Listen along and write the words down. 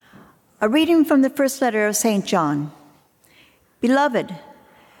A reading from the first letter of St. John. Beloved,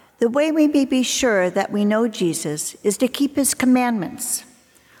 the way we may be sure that we know Jesus is to keep his commandments.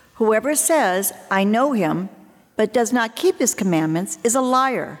 Whoever says, I know him, but does not keep his commandments is a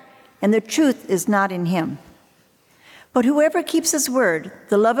liar, and the truth is not in him. But whoever keeps his word,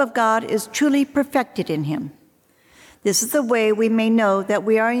 the love of God is truly perfected in him. This is the way we may know that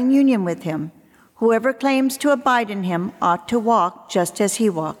we are in union with him. Whoever claims to abide in him ought to walk just as he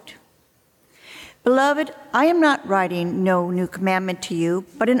walked. Beloved, I am not writing no new commandment to you,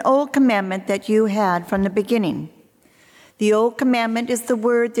 but an old commandment that you had from the beginning. The old commandment is the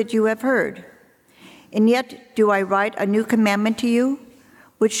word that you have heard. And yet do I write a new commandment to you,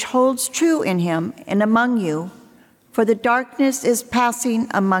 which holds true in him and among you, for the darkness is passing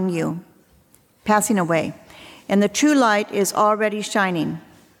away, and the true light is already shining.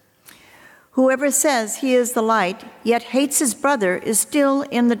 Whoever says he is the light, yet hates his brother, is still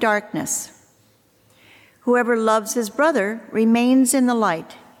in the darkness. Whoever loves his brother remains in the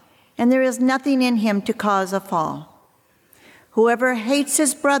light, and there is nothing in him to cause a fall. Whoever hates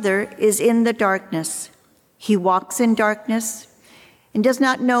his brother is in the darkness. He walks in darkness and does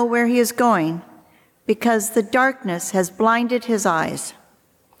not know where he is going, because the darkness has blinded his eyes.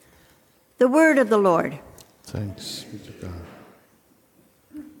 The word of the Lord. Thanks be to God.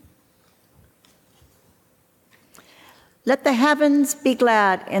 Let the heavens be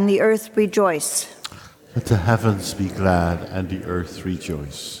glad and the earth rejoice. Let the heavens be glad and the earth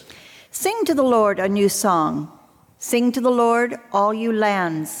rejoice. Sing to the Lord a new song. Sing to the Lord, all you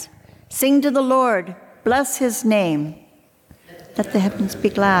lands. Sing to the Lord, bless his name. Let the heavens be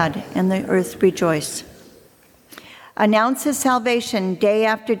glad and the earth rejoice. Announce his salvation day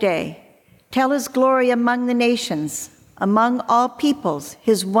after day. Tell his glory among the nations, among all peoples,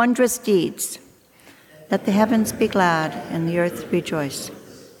 his wondrous deeds. Let the heavens be glad and the earth rejoice.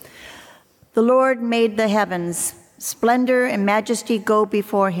 The Lord made the heavens. Splendor and majesty go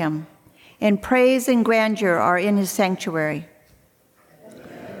before him, and praise and grandeur are in his sanctuary.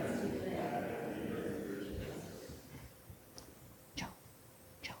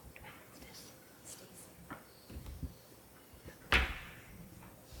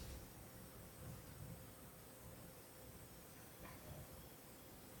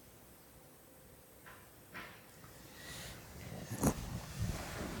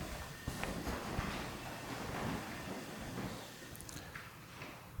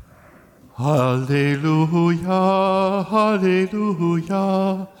 Hallelujah,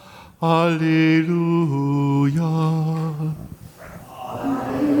 hallelujah, hallelujah.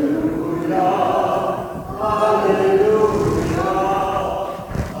 Hallelujah, hallelujah,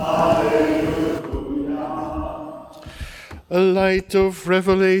 hallelujah. A light of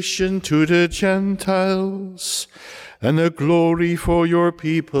revelation to the Gentiles, and a glory for your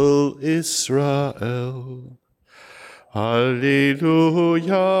people Israel.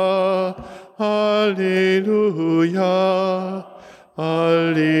 Hallelujah, hallelujah,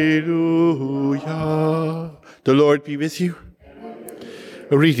 hallelujah. The Lord be with you.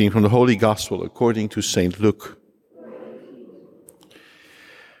 A reading from the Holy Gospel according to St. Luke.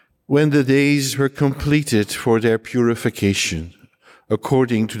 When the days were completed for their purification,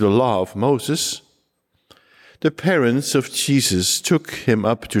 according to the law of Moses, the parents of Jesus took him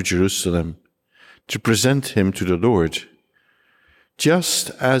up to Jerusalem to present him to the Lord, just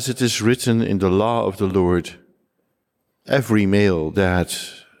as it is written in the law of the Lord, every male that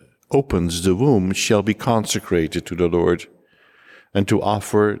opens the womb shall be consecrated to the Lord, and to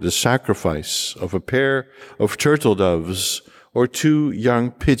offer the sacrifice of a pair of turtle doves or 2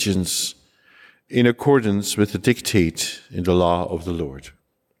 young pigeons in accordance with the dictate in the law of the Lord.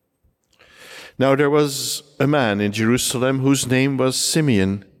 Now there was a man in Jerusalem whose name was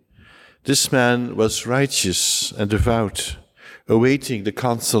Simeon. This man was righteous and devout, awaiting the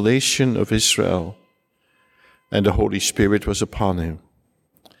consolation of Israel, and the Holy Spirit was upon him.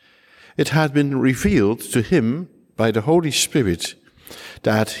 It had been revealed to him by the Holy Spirit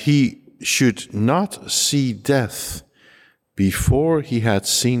that he should not see death before he had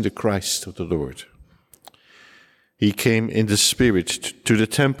seen the Christ of the Lord. He came in the Spirit to the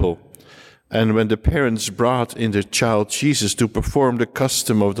temple, and when the parents brought in the child Jesus to perform the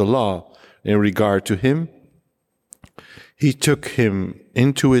custom of the law in regard to him, he took him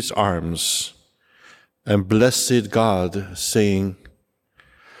into his arms and blessed God, saying,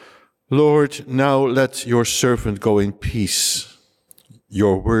 Lord, now let your servant go in peace.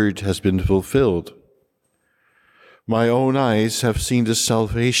 Your word has been fulfilled. My own eyes have seen the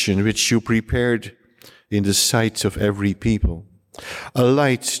salvation which you prepared in the sight of every people, a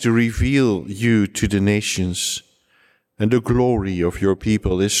light to reveal you to the nations and the glory of your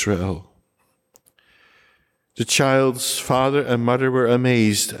people Israel. The child's father and mother were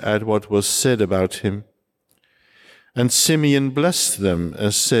amazed at what was said about him. And Simeon blessed them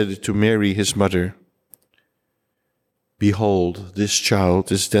and said to Mary, his mother, "Behold, this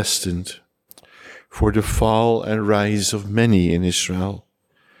child is destined for the fall and rise of many in Israel,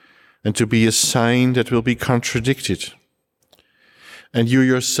 and to be a sign that will be contradicted. And you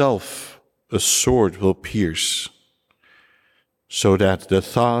yourself a sword will pierce, so that the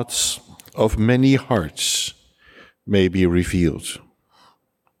thoughts of many hearts may be revealed."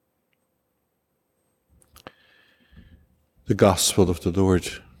 The Gospel of the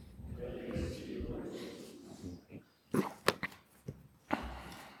Lord.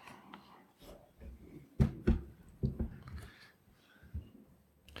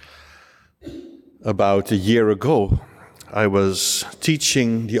 About a year ago, I was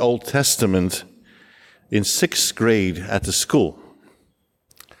teaching the Old Testament in 6th grade at the school.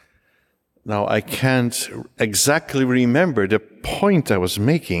 Now, I can't exactly remember the point I was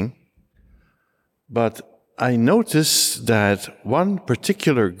making, but I noticed that one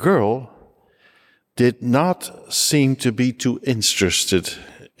particular girl did not seem to be too interested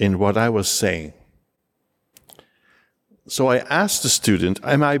in what I was saying. So I asked the student,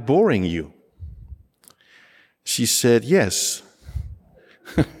 "Am I boring you?" She said, "Yes."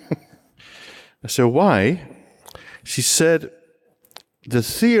 I said, "Why?" She said, "The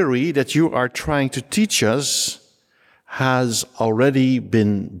theory that you are trying to teach us has already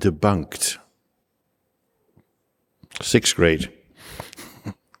been debunked." 6th grade.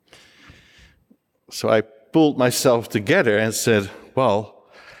 So I pulled myself together and said,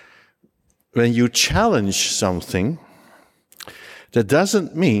 well, when you challenge something, that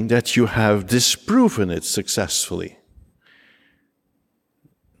doesn't mean that you have disproven it successfully.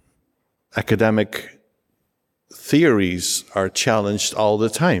 Academic theories are challenged all the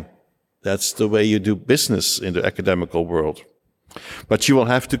time. That's the way you do business in the academical world. But you will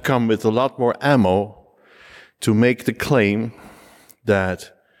have to come with a lot more ammo to make the claim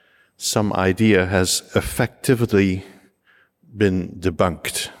that some idea has effectively been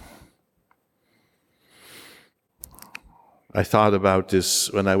debunked. I thought about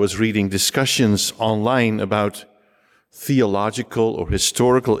this when I was reading discussions online about theological or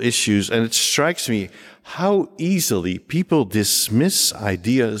historical issues, and it strikes me how easily people dismiss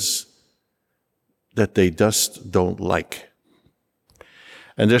ideas that they just don't like.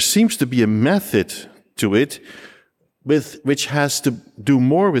 And there seems to be a method to it which has to do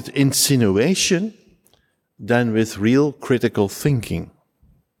more with insinuation than with real critical thinking.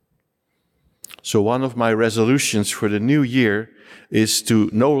 So one of my resolutions for the new year is to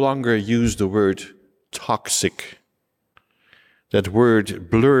no longer use the word toxic. That word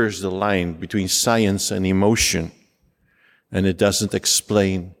blurs the line between science and emotion, and it doesn't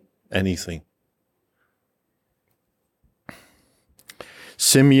explain anything.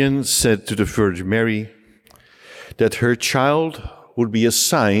 Simeon said to the Virgin Mary that her child would be a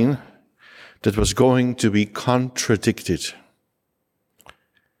sign that was going to be contradicted.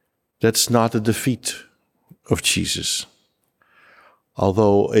 That's not a defeat of Jesus,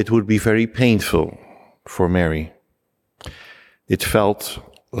 although it would be very painful for Mary. It felt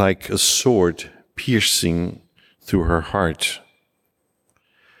like a sword piercing through her heart.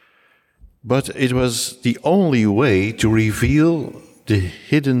 But it was the only way to reveal the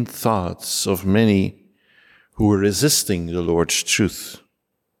hidden thoughts of many who were resisting the Lord's truth.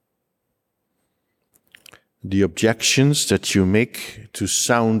 The objections that you make to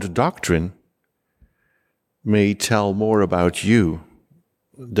sound doctrine may tell more about you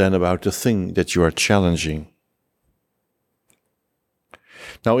than about the thing that you are challenging.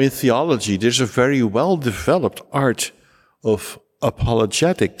 Now, in theology, there's a very well-developed art of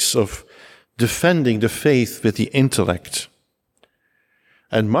apologetics, of defending the faith with the intellect.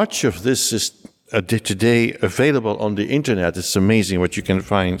 And much of this is today available on the internet. It's amazing what you can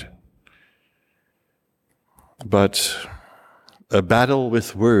find. But a battle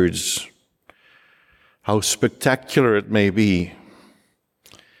with words, how spectacular it may be,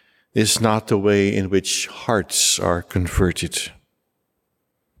 is not the way in which hearts are converted.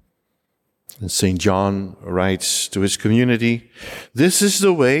 And St. John writes to his community, "This is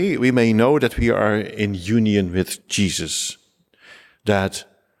the way we may know that we are in union with Jesus, that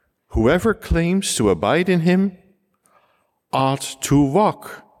whoever claims to abide in him ought to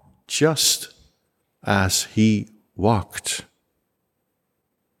walk just as he walked."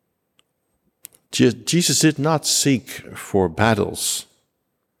 Jesus did not seek for battles.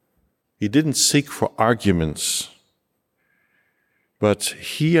 He didn't seek for arguments. But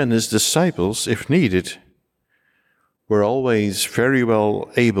he and his disciples, if needed, were always very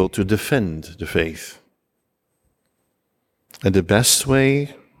well able to defend the faith. And the best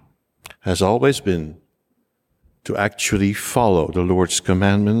way has always been to actually follow the Lord's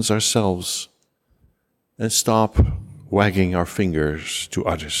commandments ourselves and stop wagging our fingers to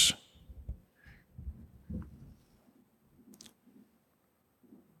others.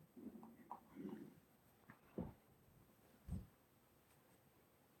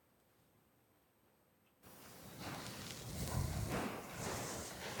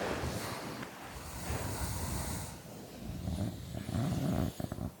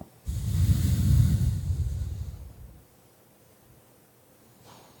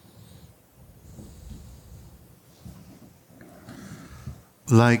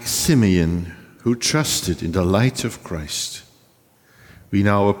 Like Simeon, who trusted in the light of Christ, we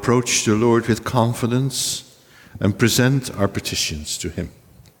now approach the Lord with confidence and present our petitions to him.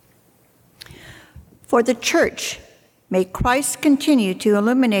 For the Church, may Christ continue to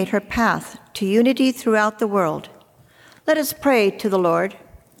illuminate her path to unity throughout the world. Let us pray to the Lord.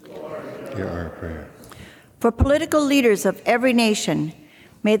 Hear our prayer. For political leaders of every nation,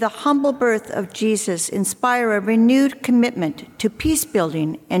 may the humble birth of Jesus inspire a renewed commitment to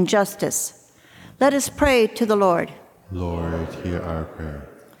peace-building and justice. Let us pray to the Lord. Lord, hear our prayer.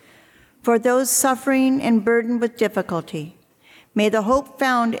 For those suffering and burdened with difficulty, may the hope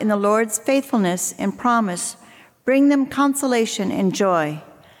found in the Lord's faithfulness and promise bring them consolation and joy.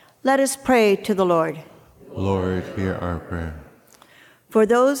 Let us pray to the Lord. Lord, hear our prayer. For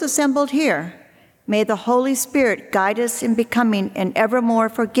those assembled here, may the Holy Spirit guide us in becoming an ever more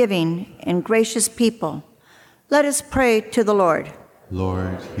forgiving and gracious people. Let us pray to the Lord.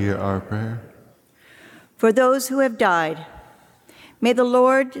 Lord, hear our prayer. For those who have died, may the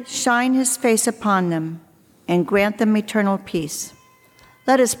Lord shine his face upon them and grant them eternal peace.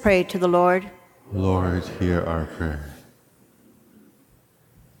 Let us pray to the Lord. Lord, hear our prayer.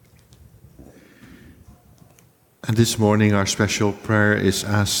 And this morning our special prayer is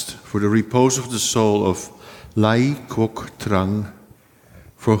asked for the repose of the soul of Lai Kwok Trang,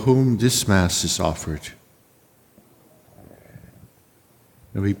 for whom this Mass is offered.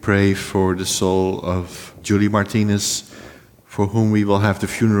 And we pray for the soul of Julie Martinez, for whom we will have the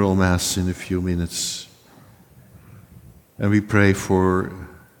funeral Mass in a few minutes. And we pray for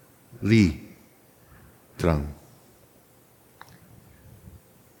Li Trang.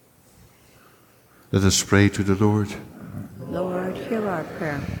 Let us pray to the Lord. Lord, hear our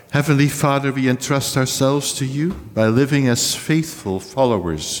prayer. Heavenly Father, we entrust ourselves to you by living as faithful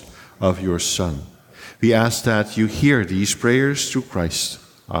followers of your Son. We ask that you hear these prayers through Christ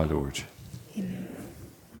our Lord.